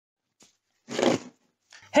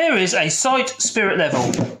Here is a site spirit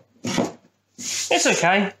level. It's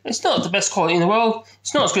okay. It's not the best quality in the world.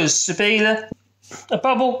 It's not as good as Sibila. A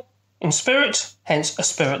bubble in spirit, hence a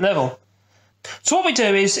spirit level. So what we do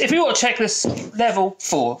is, if we want to check this level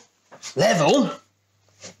for level,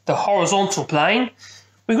 the horizontal plane,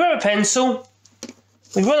 we grab a pencil,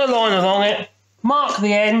 we run a line along it, mark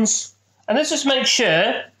the ends, and let's just make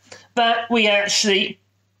sure that we actually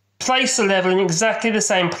place the level in exactly the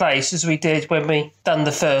same place as we did when we done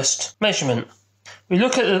the first measurement. We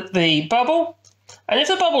look at the bubble, and if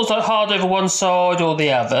the bubble's like hard over one side or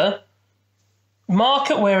the other,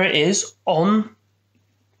 mark it where it is on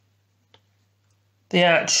the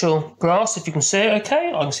actual glass, if you can see it.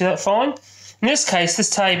 Okay, I can see that fine. In this case, this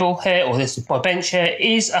table here, or my bench here,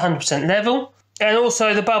 is 100% level, and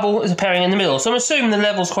also the bubble is appearing in the middle, so I'm assuming the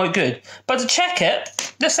level's quite good. But to check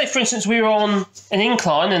it, let's say for instance we were on an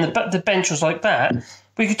incline and the bench was like that,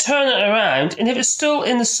 we could turn it around, and if it's still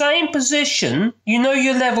in the same position, you know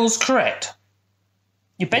your level's correct.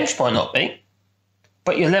 Your bench might not be,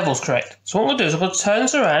 but your level's correct. So what we'll do is we'll turn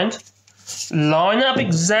this around, line up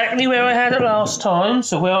exactly where I had it last time,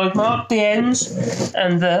 so where I marked the ends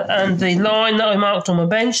and the line that I marked on my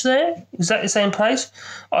bench there, exactly the same place.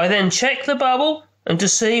 I then check the bubble and to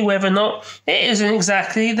see whether or not it is in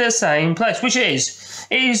exactly the same place, which it is.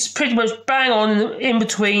 It is pretty much bang on in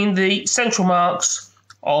between the central marks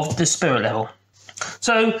of the spirit level.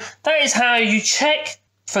 So that is how you check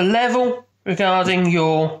for level regarding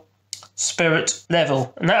your spirit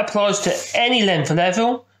level, and that applies to any length of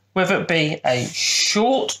level, whether it be a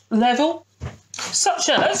short level, such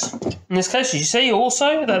as, in this case, you see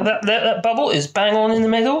also that bubble is bang on in the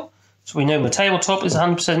middle, so we know my tabletop is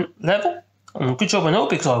 100% level. And good job I know,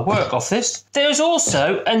 because I work off this. There's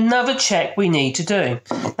also another check we need to do.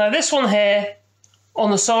 Now this one here,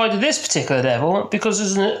 on the side of this particular level, because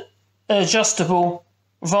there's an adjustable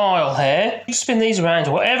vial here, you spin these around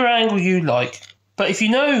to whatever angle you like. But if you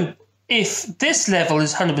know if this level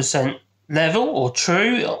is 100% level or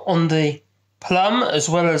true on the plumb as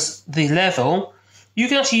well as the level, you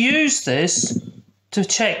can actually use this to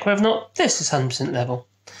check whether or not this is 100% level.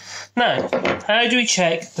 Now, how do we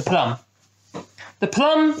check the plumb? The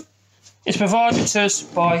plumb is provided to us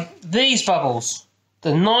by these bubbles,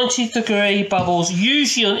 the 90-degree bubbles,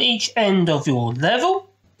 usually on each end of your level,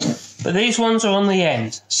 but these ones are on the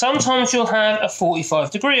end. Sometimes you'll have a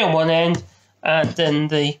 45-degree on one end and then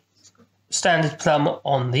the standard plumb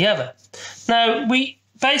on the other. Now, we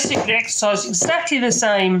basically exercise exactly the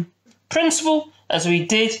same principle as we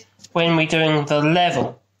did when we're doing the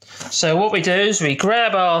level. So what we do is we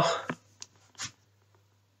grab our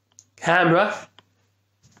camera.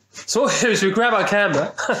 So what we do is we grab our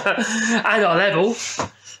camera and our level,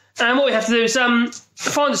 and what we have to do is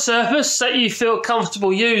find a surface that you feel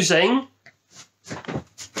comfortable using.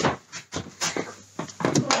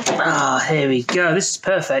 Here we go. This is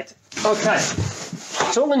perfect. Okay,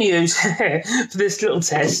 so what I'm going to use for this little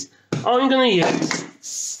test, I'm going to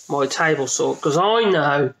use my table saw, because I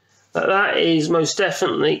know that is most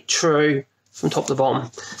definitely true from top to bottom.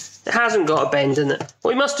 It hasn't got a bend in it.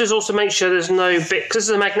 What we must do is also make sure there's no bit, because this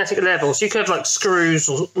is a magnetic level, so you could have like screws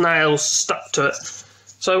or nails stuck to it.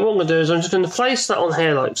 So what I'm going to do is I'm just going to place that on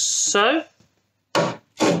here like so.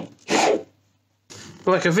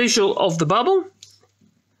 Like a visual of the bubble.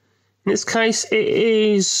 In this case it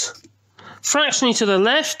is fractionally to the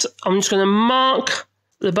left. I'm just going to mark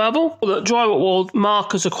the bubble. The drywall wall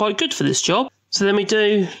markers are quite good for this job. So then we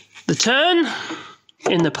do the turn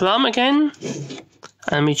in the plumb again,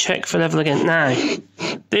 and we check for level again. Now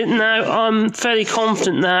I'm fairly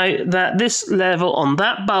confident now that this level on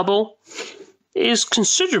that bubble is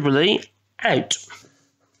considerably out.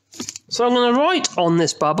 So I'm going to write on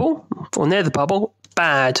this bubble, or near the bubble,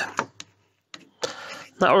 bad.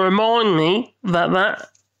 That will remind me that that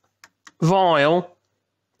vial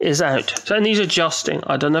is out. So it needs adjusting.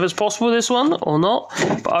 I don't know if it's possible with this one or not,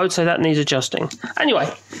 but I would say that needs adjusting.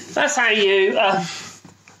 Anyway, that's how you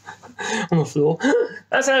on the floor.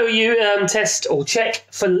 That's how you test or check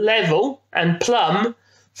for level and plumb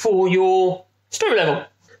for your spirit level.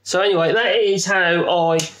 So anyway, that is how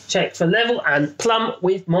I check for level and plumb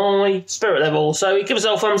with my spirit level. So give us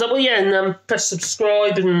a thumbs up, and press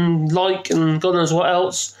subscribe and like and God knows what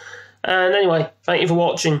else. And anyway, thank you for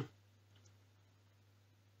watching.